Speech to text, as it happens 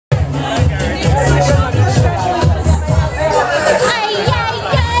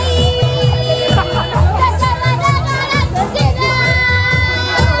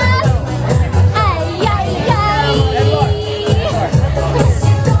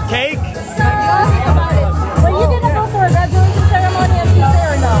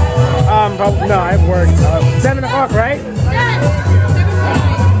Probably, no, I have work. 7 o'clock, right?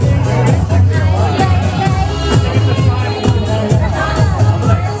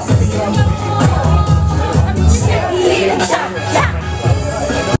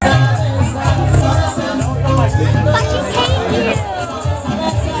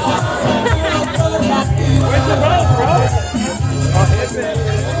 Where's the road, bro? Oh, here's it.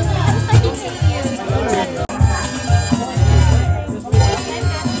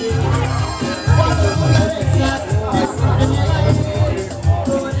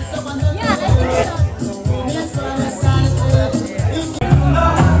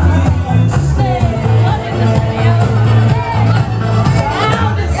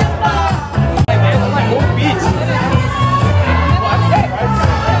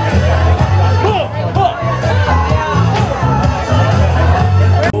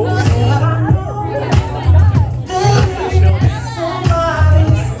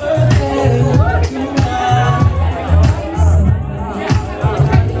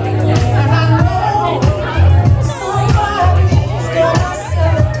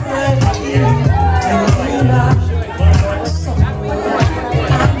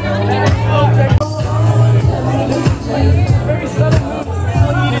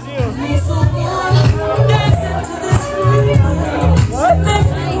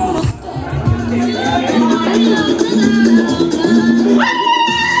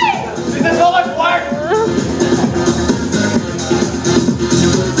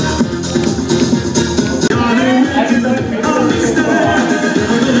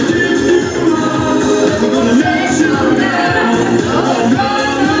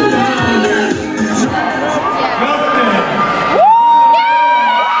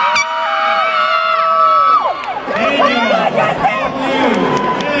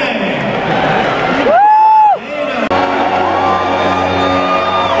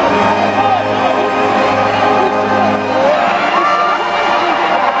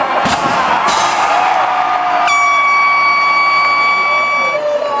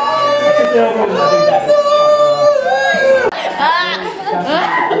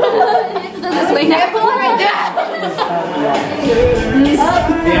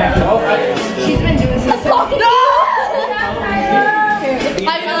 She's been doing some stuff. No!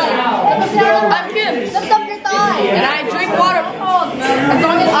 I'm Kim. Lift up your thigh. And I drink water. As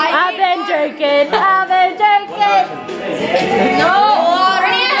long as I've been drinking. I've been drinking. No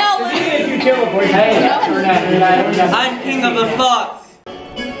water. I'm king of the thoughts.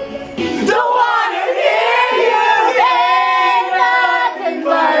 Don't wanna hear you say nothing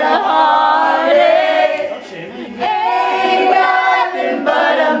but a heartache. Ain't nothing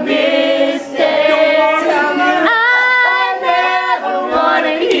but a mistake. I never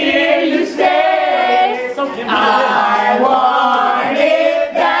wanna hear you say I want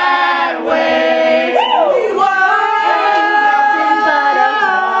it that way. Tell me why.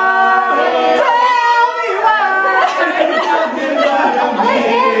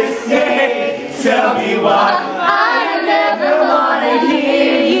 Tell me why I never wanna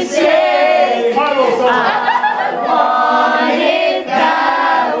hear you say I want it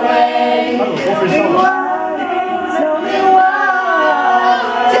that way. Tell me why. Tell me why.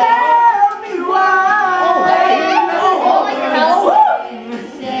 Tell me why.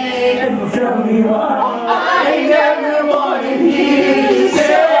 Tell me why I never wanna hear you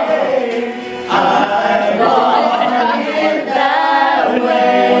say I want it that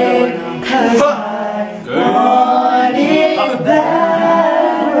way. Want it that way.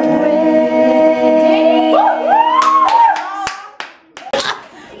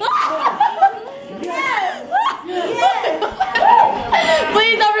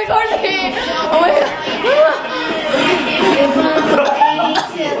 Please don't record me. Oh my god.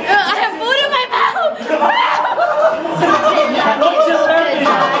 I have food in my mouth.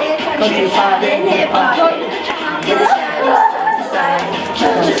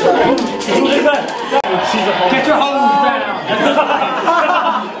 Get your hose down.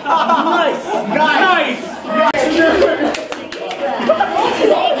 Nice. Nice.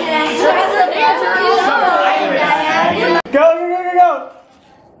 Go.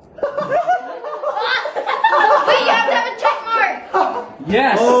 Wait, you have to have a check mark.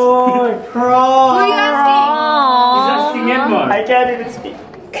 Yes. Oh, Who are you asking? He's asking Edmar. I can't even speak.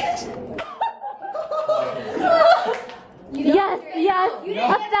 Yes, yes,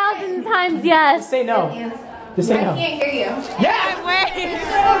 1,000 times yes. Say no. Just say no. I can't hear you. Yeah,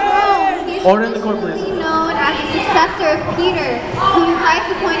 He's order in the court, please. known as the successor of Peter, whom Christ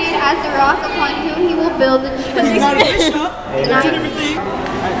appointed as the rock upon whom he will build the church.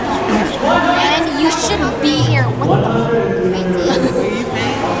 And you shouldn't be here. What the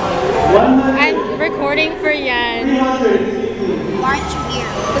I'm recording for Yen. Why aren't you here?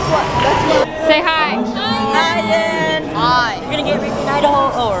 That's what. Say hi. Hi, Yen. Hi. You're gonna get married in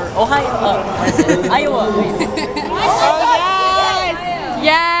Idaho or Ohio? Iowa. Oh yes!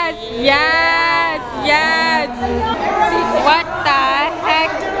 Yes! Yes! Yes! What the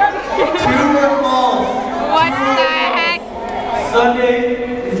heck? True or false? What the heck?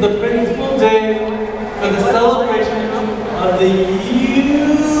 Sunday is the principal day for the celebration of the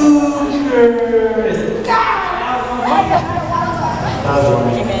Eucharist.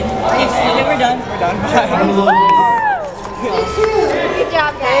 Okay, we're done. We're done. Good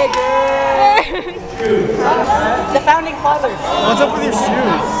job, guys. The founding fathers. What's up with your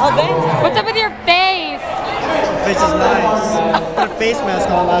shoes? Oh, thanks. What's up with your face? Face is nice. Put a face mask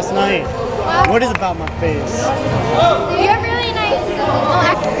on last night. What is about my face? You're really nice.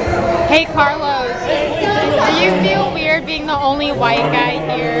 Hey Carlos, do you feel weird being the only white guy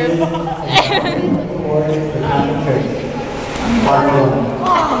here?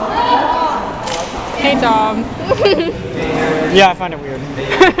 Hey Dom. Yeah, I find it weird.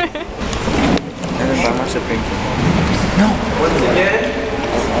 Once again,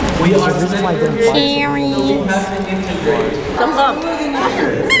 we are presenting Cherries. who have to integrate. Thumbs up.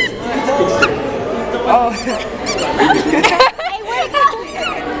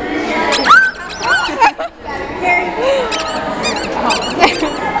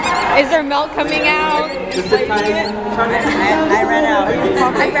 Is there milk coming out? I ran out.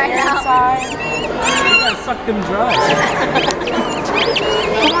 Suck them dry.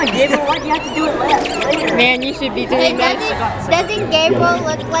 Come on, Gabriel, why do you have to do it later? Man, you should be doing this. Doesn't Gabriel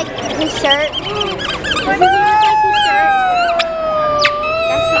look like his shirt? Doesn't he look like his shirt?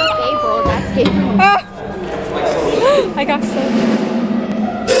 That's not Gabriel, that's Gabriel. I got so.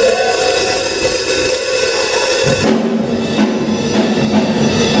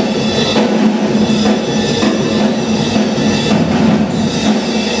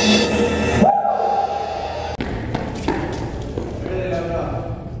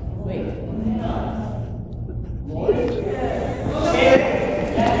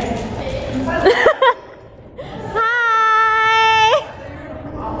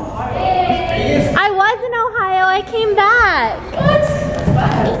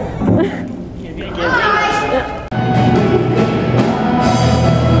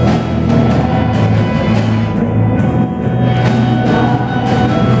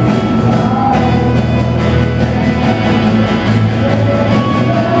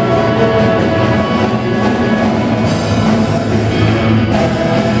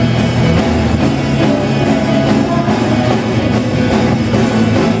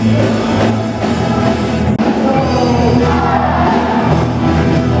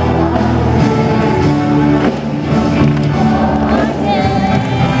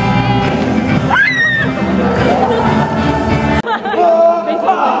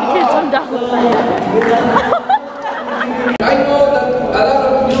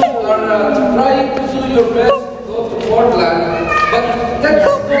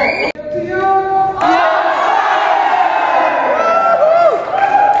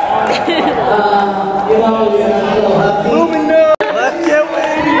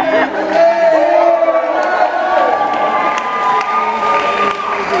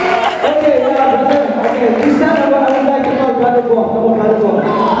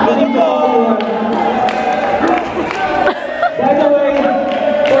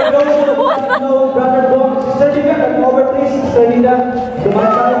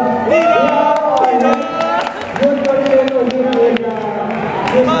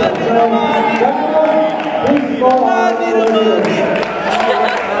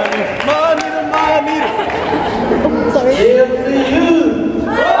 CFC-Youth!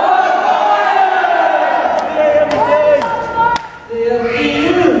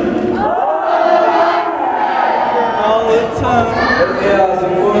 CFC-Youth! All the time. Yeah, the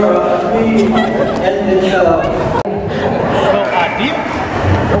war of me and the job.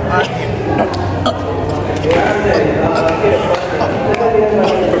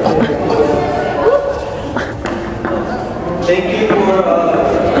 Thank you for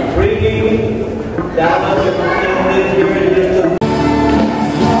bringing that much of here in this.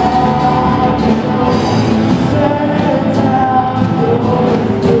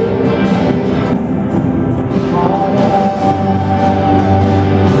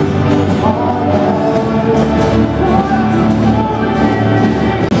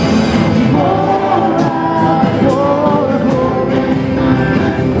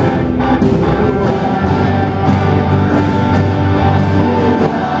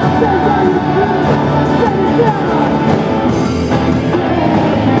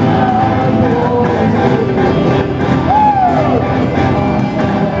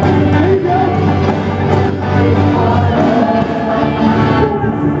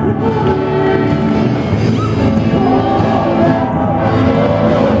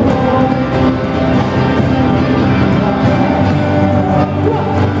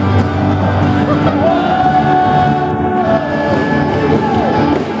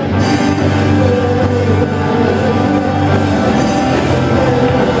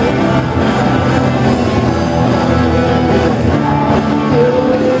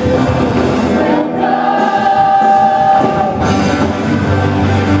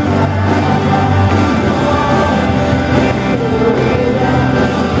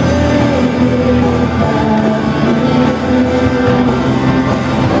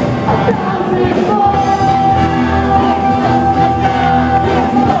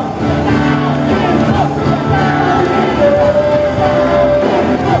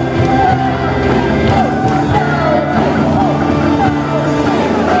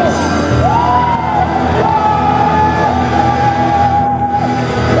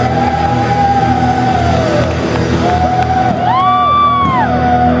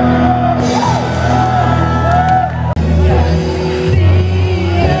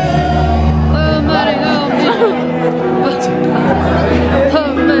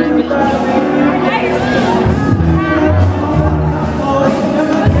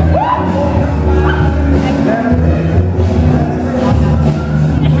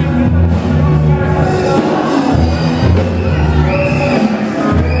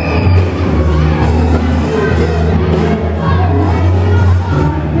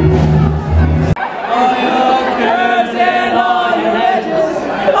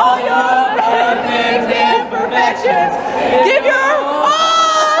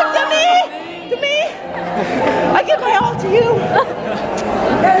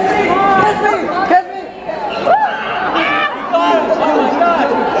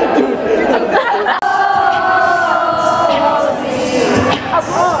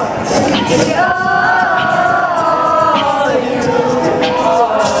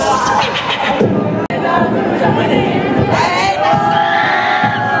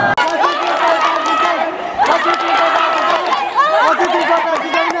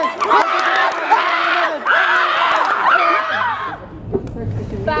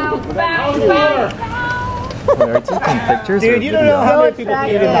 Are you taking pictures? Dude, you don't know how many people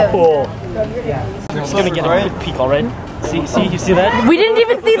peed in that pool. We're just gonna get a quick peek, alright? See, you see that? We didn't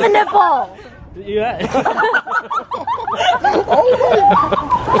even see the nipple. Yeah.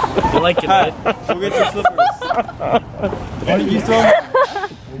 You like it, right? Go get your slippers. Why did you throw them?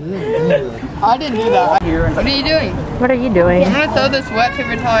 I didn't do that. What are you doing? What are you doing? I'm gonna throw this wet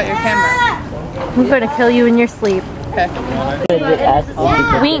paper towel at your camera. I'm going to kill you in your sleep. Okay.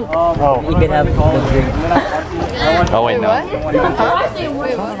 Wink. Oh, You can have the drink. oh wait, no.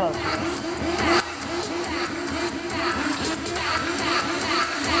 Wait,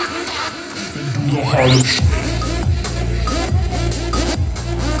 what?